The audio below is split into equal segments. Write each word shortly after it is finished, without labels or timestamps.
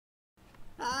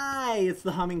Yay! It's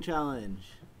the humming challenge.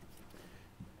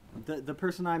 The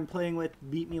person I'm playing with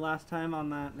beat me last time on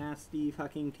that nasty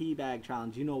fucking teabag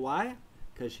challenge. You know why?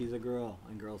 Because she's a girl,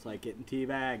 and girls like getting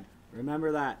teabagged.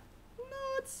 Remember that.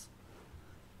 Nuts!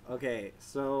 Okay,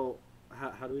 so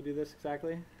how do we do this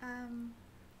exactly?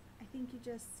 I think you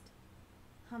just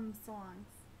hum songs.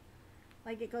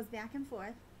 Like, it goes back and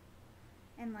forth.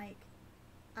 And, like,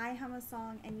 I hum a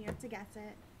song and you have to guess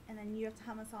it. And then you have to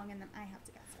hum a song and then I have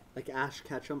to guess it. Like Ash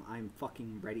Ketchum, I'm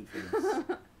fucking ready for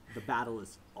this. The battle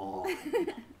is on.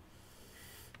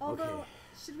 Although, Okay.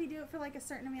 should we do it for, like, a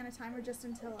certain amount of time or just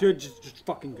until... Dude, just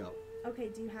fucking go. Okay,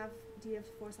 do you have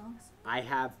 4 songs? I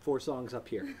have 4 songs up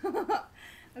here.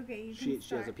 Okay, you can She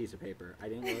start. has a piece of paper. I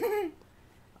didn't look.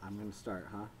 I'm gonna start,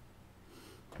 huh?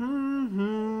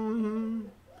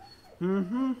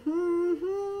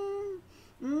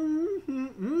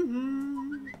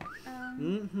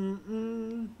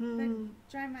 The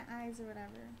Dry My Eyes or whatever.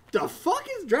 The fuck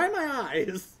is Dry My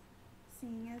Eyes?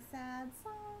 Sing a sad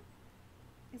song.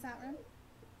 Is that right?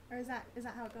 Or is that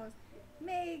how it goes?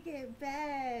 Make it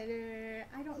better.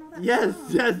 I don't know that Yes, song.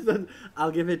 yes.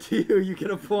 I'll give it to you. You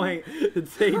get a point.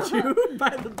 It's Hey Jude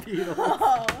by the Beatles.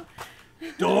 Oh.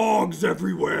 Dogs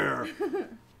everywhere.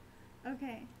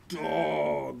 Okay.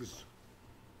 Dogs.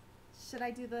 Should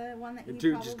I do the one that you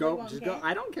Dude, probably just go. won't Just get? go.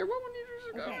 I don't care what one you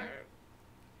do. Just Okay. go.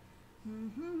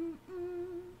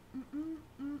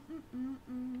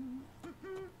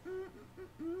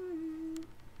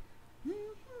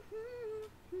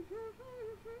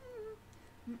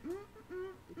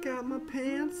 Got my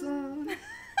pants on.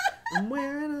 I'm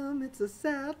wearing them. It's a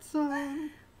sad song.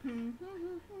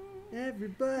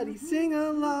 Everybody sing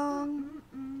along.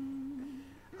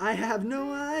 I have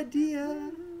no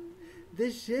idea.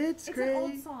 This shit's It's great. an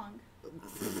old song.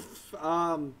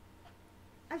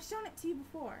 I've shown it to you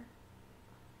before.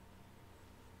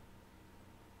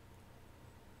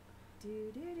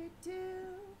 Do do do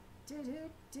do do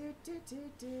do do do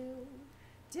do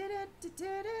do do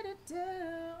do do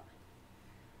do.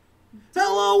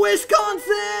 Hello,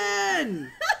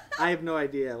 Wisconsin! I have no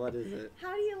idea. What is it?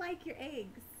 How do you like your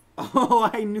eggs? Oh,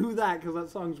 I knew that because that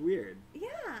song's weird.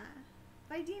 Yeah,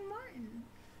 by Dean Martin.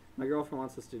 My girlfriend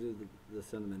wants us to do the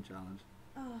cinnamon challenge.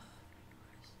 Oh,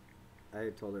 I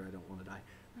told her I don't want to die.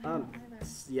 I don't either.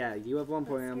 Yeah, you have 1 That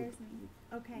point. scares me.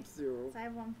 Okay, 0. so I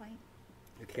have 1 point.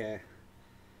 Okay.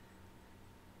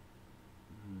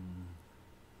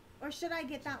 Or should I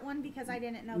get that one because I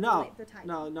didn't know No, the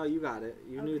title? no, you got it.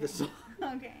 You knew the Okay. song.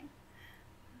 Okay.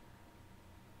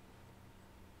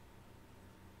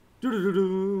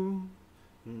 Do-do-do-do.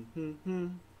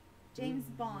 James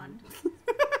Bond.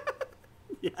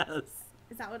 Yes.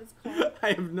 Is that what it's called?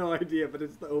 I have no idea, but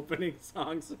it's the opening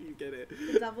song, so you get it.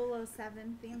 The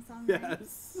 007 theme song, right?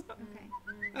 Yes. Okay.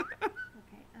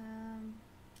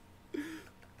 Okay.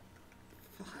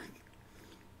 Fuck.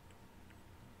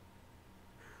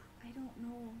 I don't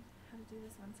know how to do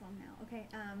this one song now. Okay.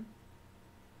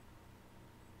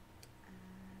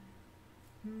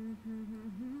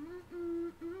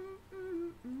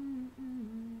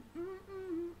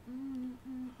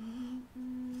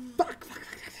 Fuck.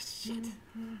 Shit.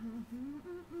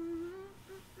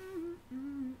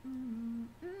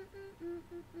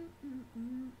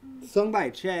 Sung by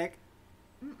a chick.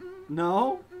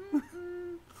 No?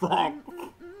 Fuck.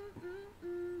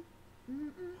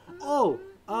 Oh,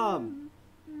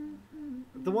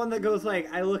 the one that goes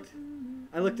like, I looked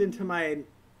into my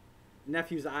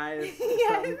nephew's eyes. or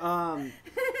Yes. something.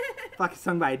 Fuck, it's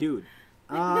sung by a dude.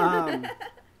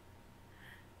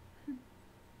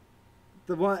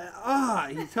 The one,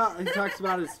 he talks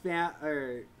about his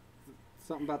or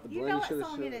something about the You blood. know He what should've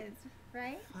song showed- it is,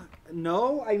 right? Fuck.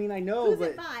 No, I mean I know, Who's but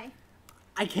it by?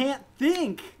 I can't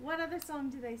think. What other song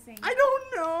do they sing? I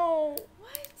don't know.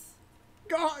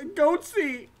 What?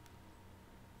 Goatsy.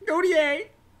 Gautier.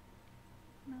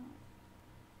 No.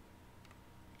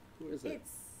 Who is it?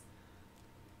 It's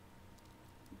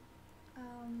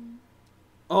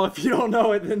Oh, if you don't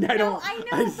know it, then I No, don't. I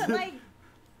know, but like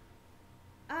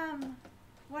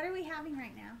what are we having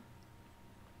right now?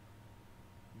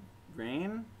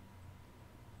 Rain.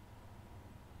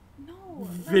 No. like-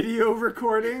 Video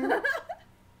recording.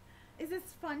 Is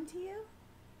this fun to you?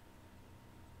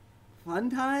 Fun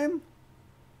time.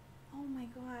 Oh my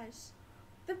gosh.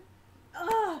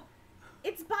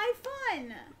 It's by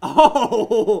Fun.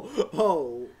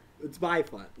 Oh, it's by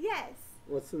Fun. Yes.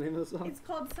 What's the name of the song? It's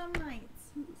called Some Nights.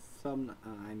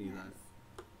 I knew Yes.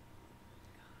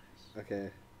 that.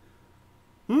 Okay.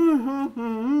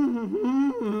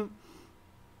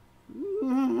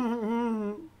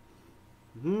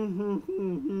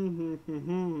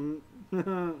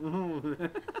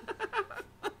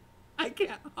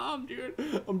 hum, dude.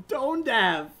 I'm tone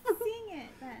deaf. Sing it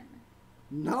then.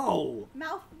 No.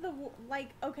 Mouth the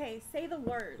okay, say the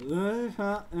words. No.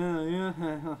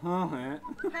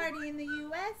 Party in the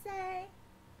USA.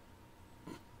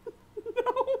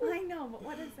 I know, but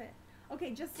what is it?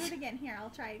 Okay, just do it again. Here, I'll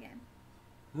try again.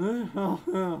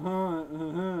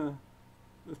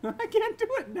 I can't do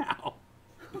it now.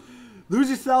 Lose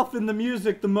yourself in the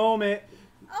music, the moment.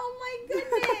 Oh my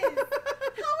goodness!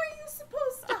 How are you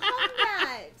supposed to hum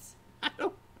that? I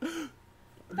don't.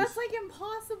 That's like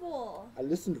impossible. I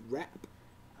listen to rap.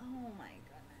 Oh my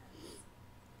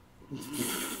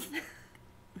goodness.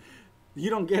 You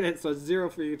don't get it, so it's 0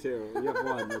 for you too. You have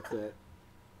 1. That's it.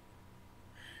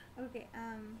 Okay,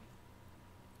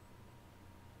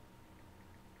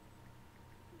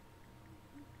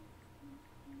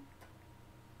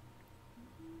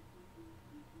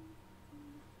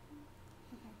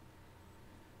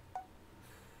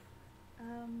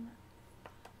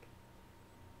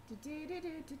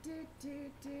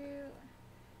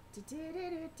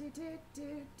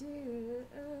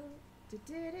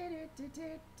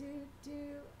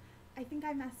 I think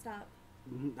I messed up.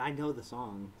 I know the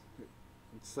song.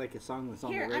 It's like a song that's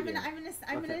on Here, the radio.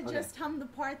 I'm gonna just hum the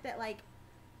part that like,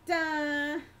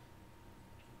 duh.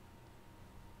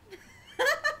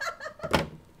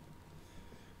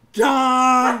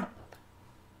 Duh!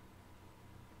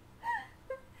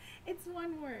 It's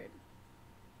one word.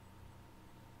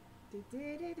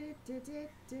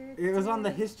 It was on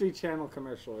the History Channel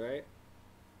commercial, right?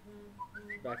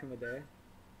 Back in the day?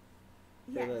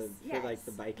 Yes, for like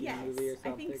the biking yes, movie or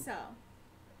something? I think so.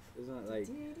 Isn't it like...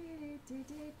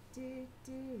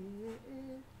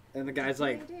 And the guy's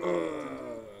like,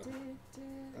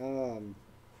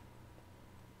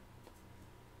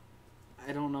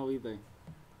 I don't know either.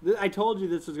 I told you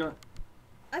this was gonna...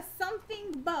 A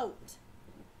something boat.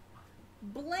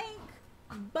 Blank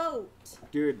boat.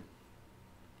 Dude.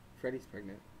 Freddie's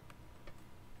pregnant.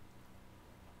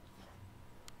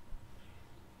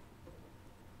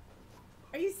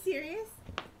 Are you serious?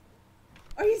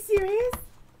 Are you serious?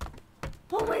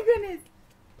 Oh my goodness.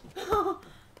 Oh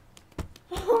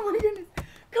my goodness.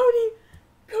 Cody,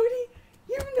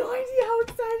 you have no idea how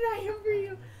excited I am for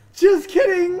you. Just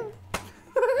kidding!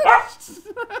 That is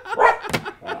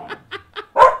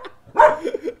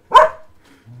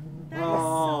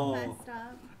so messed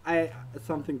up.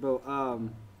 Something boat.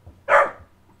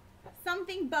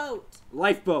 Something boat.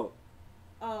 Lifeboat.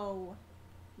 Oh,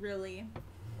 really?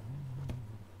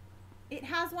 It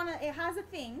has a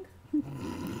thing.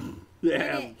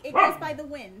 Yeah. And it goes by the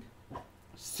wind.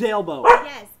 Sailboat.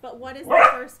 Yes, but what is the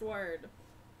first word?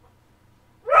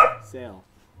 Sail.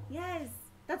 Yes,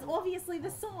 that's obviously the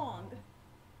song.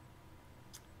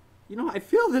 You know, I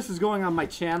feel this is going on my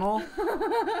channel,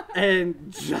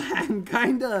 and I'm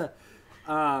kind of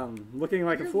looking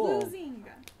like You're a fool. losing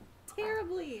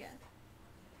terribly.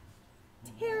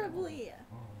 Terribly.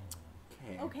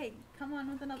 Okay. Okay, come on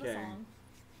with another Okay. song.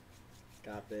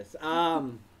 Got this.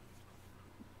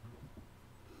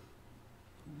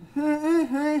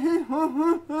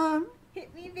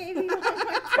 Hit me, baby, one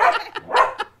more time.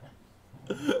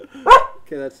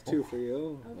 Okay, that's 2 for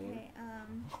you. Okay,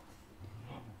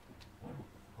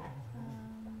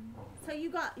 so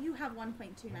you have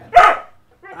 1.2 now.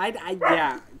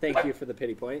 Yeah, thank you for the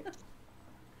pity point.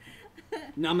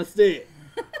 Namaste.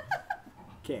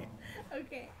 Okay.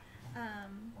 Okay.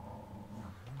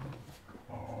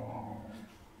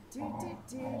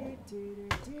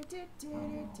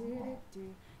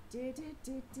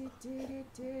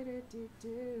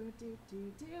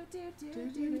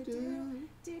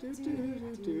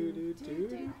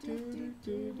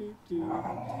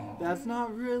 That's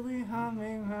not really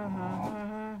humming.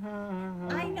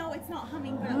 I know it's not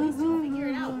humming, but at least you'll figure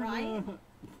it out, right?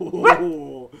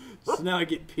 Oh, so now I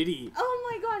get pity. Oh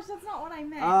my gosh, that's not what I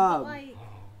meant. But like,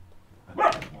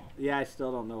 Yeah, I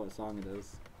still don't know what song it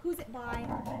is. who's it by? I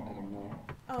don't know.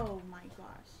 Oh my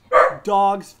gosh.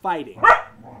 Dogs fighting.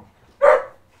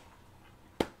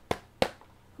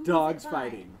 Who's Dogs it by?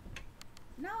 fighting.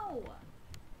 No.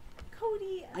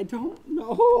 Cody. I don't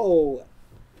know.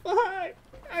 Fuck.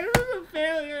 I was a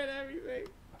failure at everything.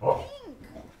 Pink.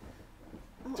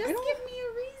 I Just don't- give me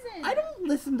a reason. I don't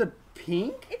listen to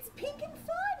Pink. It's Pink and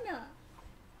Fun.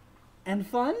 And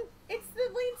Fun? It's the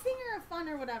lead singer of Fun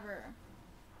or whatever.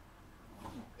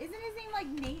 Isn't his name like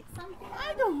Nate something?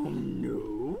 I don't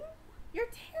know. You're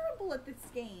terrible at this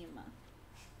game.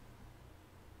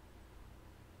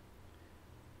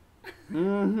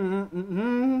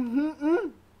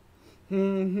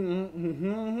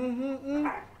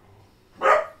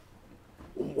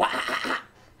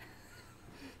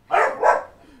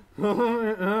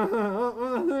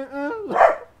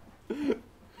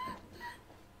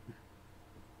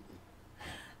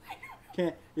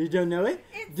 can't. You don't know it?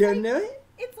 It's Don't like, know it?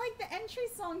 It's like the entry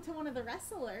song to one of the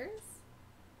wrestlers.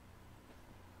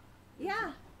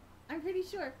 Yeah, I'm pretty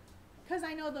sure. Because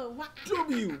I know the...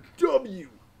 WWE.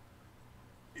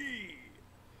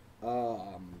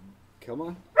 Come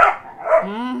on.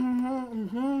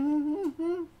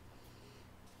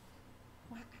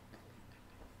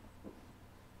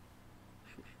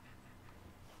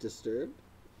 Disturbed?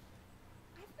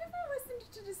 I've never listened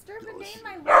to Disturbed a day in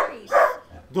my life.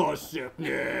 The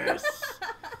Sickness.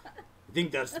 I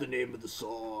think that's the name of the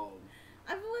song.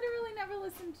 I've literally never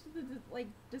listened to the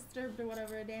Disturbed or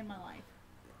whatever a day in my life.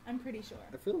 I'm pretty sure.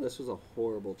 I feel this was a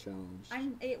horrible challenge.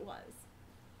 It was.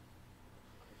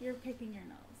 You're picking your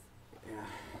nose. Yeah.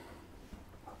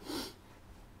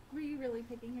 Were you really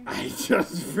picking your nose? I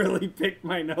just really picked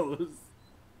my nose.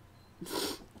 That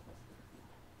was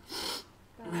so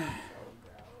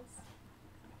gross.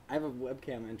 I have a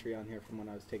webcam entry on here from when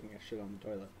I was taking a shit on the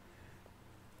toilet.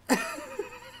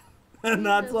 And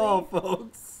that's all,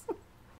 folks.